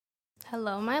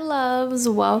Hello, my loves.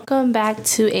 Welcome back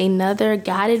to another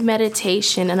guided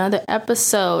meditation, another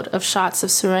episode of Shots of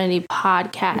Serenity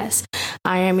podcast.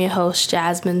 I am your host,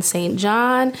 Jasmine St.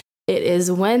 John. It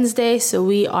is Wednesday, so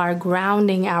we are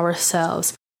grounding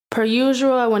ourselves. Per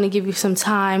usual, I want to give you some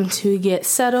time to get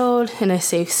settled in a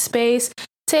safe space.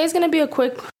 Today's going to be a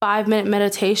quick 5-minute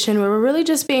meditation where we're really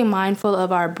just being mindful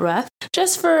of our breath,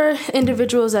 just for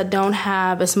individuals that don't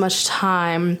have as much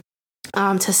time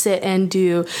to sit and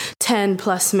do 10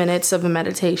 plus minutes of a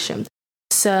meditation.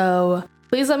 So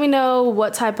please let me know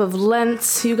what type of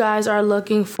lengths you guys are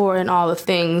looking for and all the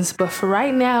things. But for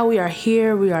right now, we are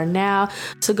here, we are now.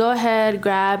 So go ahead,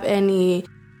 grab any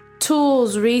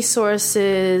tools,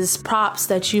 resources, props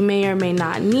that you may or may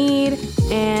not need,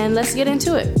 and let's get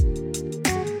into it.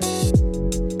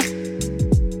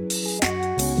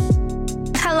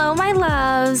 Hello, my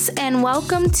loves, and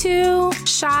welcome to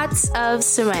Shots of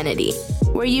Serenity,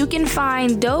 where you can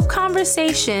find dope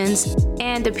conversations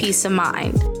and a peace of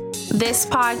mind. This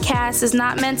podcast is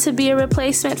not meant to be a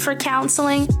replacement for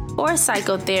counseling or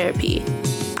psychotherapy.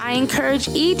 I encourage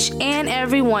each and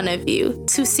every one of you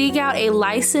to seek out a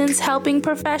licensed helping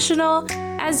professional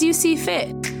as you see fit.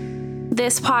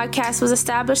 This podcast was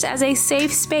established as a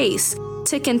safe space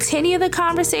to continue the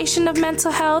conversation of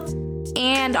mental health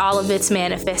and all of its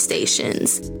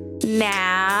manifestations.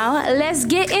 Now, let's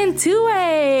get into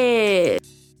it.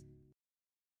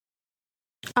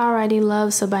 Alrighty,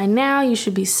 love. So by now, you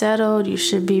should be settled. You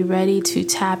should be ready to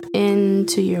tap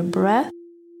into your breath.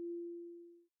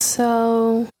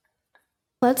 So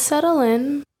let's settle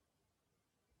in.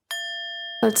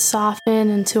 Let's soften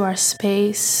into our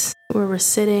space, where we're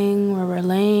sitting, where we're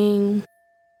laying.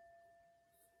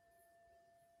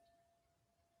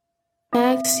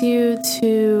 I ask you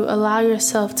to allow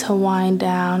yourself to wind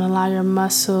down, allow your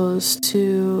muscles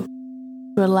to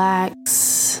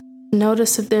relax.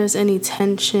 Notice if there's any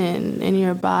tension in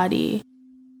your body.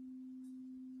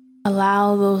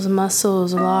 Allow those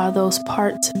muscles, allow those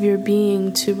parts of your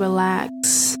being to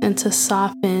relax and to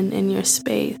soften in your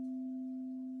space.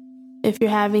 If you're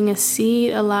having a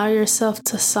seat, allow yourself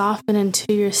to soften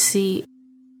into your seat.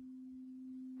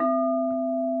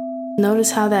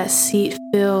 Notice how that seat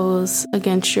feels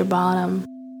against your bottom.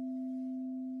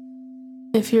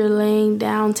 If you're laying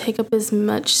down, take up as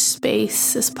much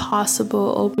space as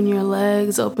possible. Open your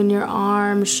legs, open your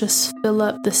arms, just fill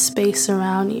up the space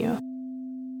around you.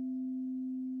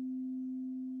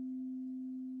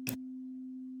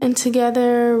 And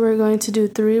together, we're going to do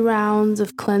 3 rounds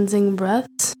of cleansing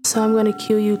breaths. So I'm going to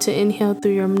cue you to inhale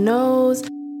through your nose,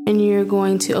 and you're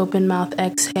going to open mouth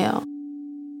exhale.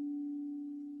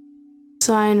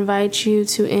 So I invite you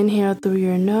to inhale through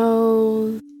your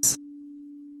nose.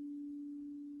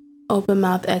 Open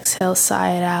mouth, exhale,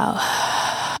 sigh it out.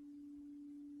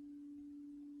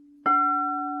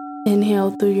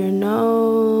 Inhale through your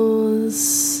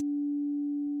nose.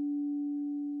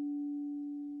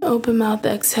 Open mouth,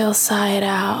 exhale, sigh it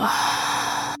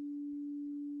out.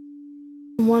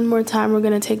 One more time, we're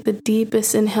going to take the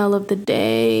deepest inhale of the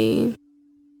day.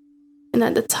 And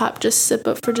at the top, just sip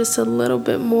up for just a little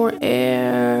bit more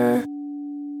air.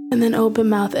 And then open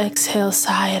mouth, exhale,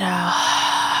 sigh it out.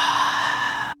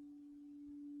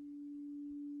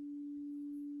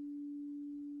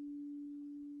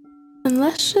 And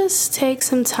let's just take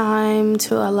some time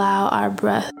to allow our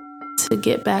breath to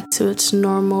get back to its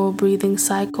normal breathing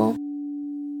cycle.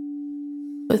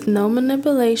 With no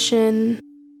manipulation,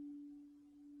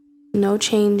 no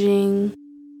changing,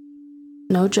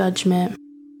 no judgment.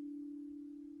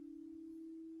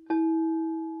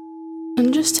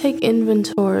 And just take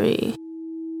inventory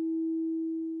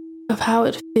of how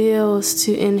it feels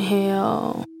to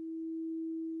inhale,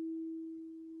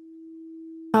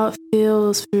 how it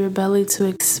feels for your belly to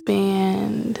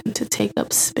expand and to take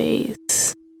up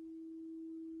space.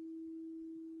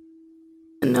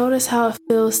 And notice how it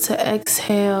feels to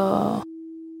exhale.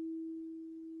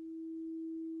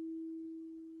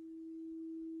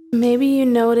 Maybe you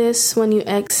notice when you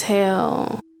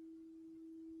exhale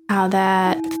how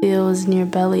that feels in your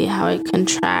belly, how it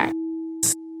contracts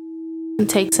and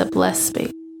takes up less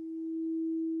space.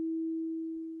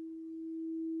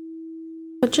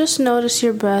 But just notice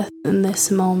your breath in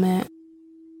this moment.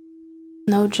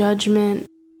 No judgment,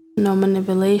 no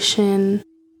manipulation,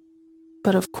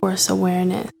 but of course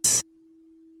awareness.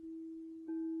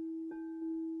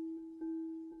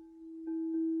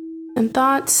 And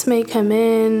thoughts may come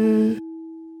in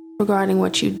regarding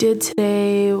what you did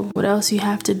today, what else you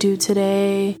have to do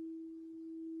today,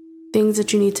 things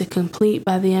that you need to complete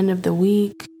by the end of the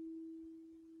week.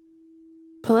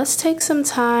 But let's take some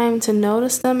time to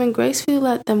notice them and gracefully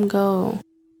let them go.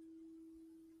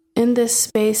 In this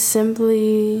space,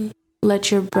 simply let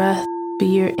your breath be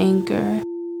your anchor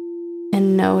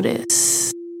and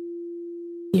notice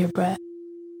your breath.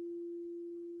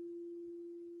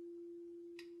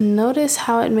 Notice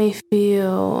how it may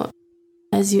feel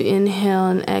as you inhale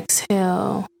and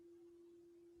exhale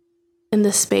in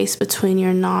the space between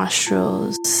your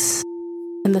nostrils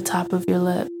and the top of your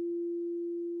lip.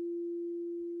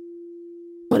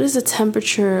 What is the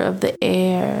temperature of the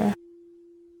air?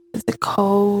 Is it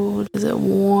cold? Is it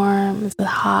warm? Is it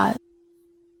hot?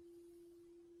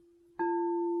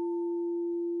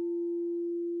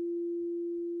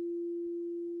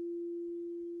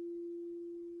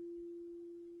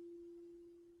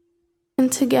 And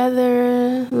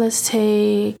together, let's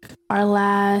take our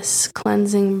last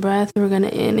cleansing breath. We're going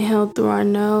to inhale through our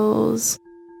nose.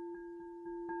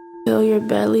 Fill your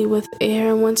belly with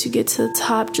air. And once you get to the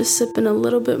top, just sip in a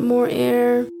little bit more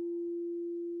air.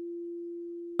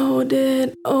 Hold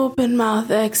it. Open mouth.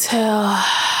 Exhale.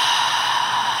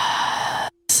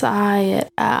 Sigh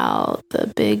it out.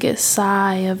 The biggest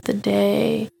sigh of the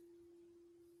day.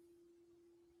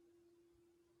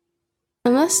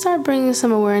 And let's start bringing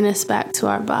some awareness back to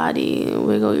our body.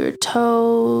 Wiggle your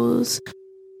toes.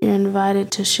 You're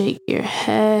invited to shake your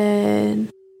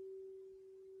head.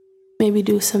 Maybe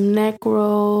do some neck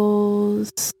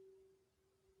rolls.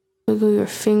 Wiggle your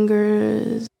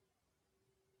fingers.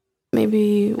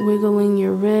 Maybe wiggling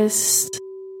your wrist.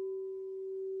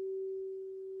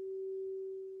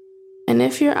 And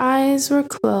if your eyes were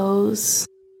closed,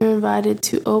 you're invited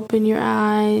to open your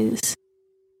eyes.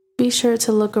 Be sure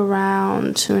to look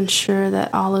around to ensure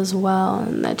that all is well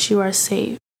and that you are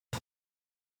safe.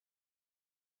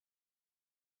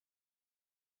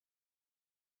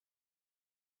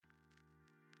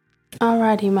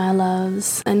 Alrighty, my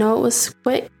loves. I know it was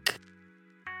quick,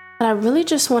 but I really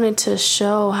just wanted to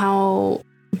show how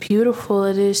beautiful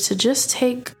it is to just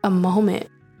take a moment,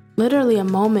 literally a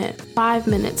moment, 5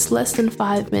 minutes, less than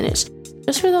 5 minutes,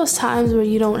 just for those times where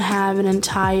you don't have an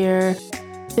entire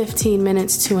 15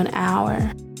 minutes to an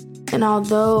hour. And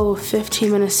although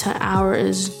 15 minutes to an hour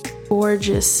is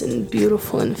gorgeous and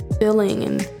beautiful and filling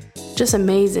and just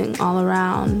amazing all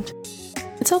around,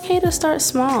 it's okay to start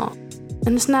small.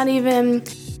 And it's not even,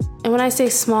 and when I say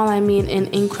small, I mean in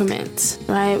increments,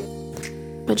 right?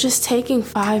 But just taking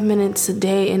 5 minutes a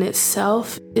day in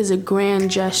itself is a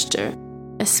grand gesture,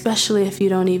 especially if you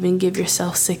don't even give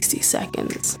yourself 60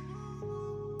 seconds.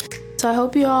 So I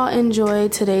hope you all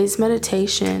enjoyed today's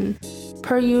meditation.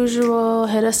 Per usual,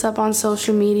 hit us up on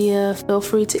social media. Feel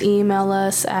free to email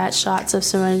us at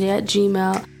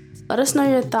shotsofserenity@gmail.com. Let us know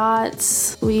your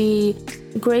thoughts. We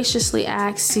graciously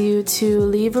ask you to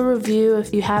leave a review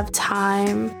if you have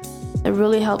time. It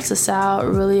really helps us out. It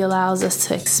really allows us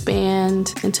to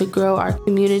expand and to grow our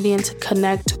community and to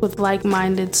connect with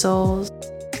like-minded souls.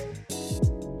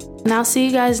 And I'll see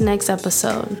you guys next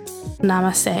episode.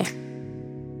 Namaste.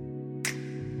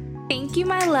 Thank you,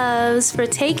 my loves, for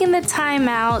taking the time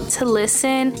out to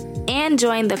listen and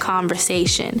join the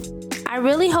conversation. I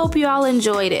really hope you all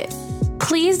enjoyed it.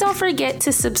 Please don't forget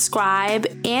to subscribe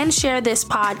and share this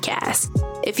podcast.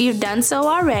 If you've done so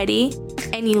already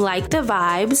and you like the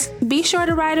vibes, be sure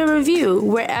to write a review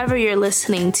wherever you're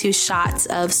listening to Shots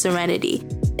of Serenity.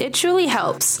 It truly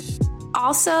helps.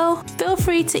 Also, feel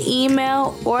free to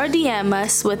email or DM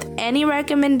us with any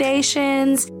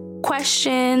recommendations,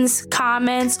 questions,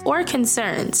 comments, or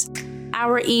concerns.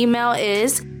 Our email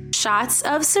is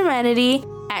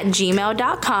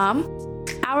shotsofserenity@gmail.com.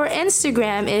 Our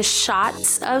Instagram is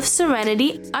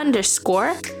shotsofserenity_,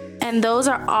 and those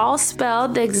are all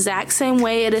spelled the exact same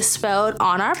way it is spelled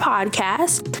on our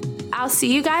podcast. I'll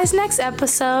see you guys next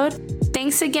episode.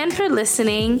 Thanks again for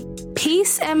listening.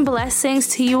 Peace and blessings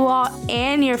to you all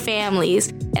and your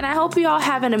families, and I hope you all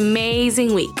have an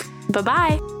amazing week.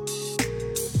 Bye-bye.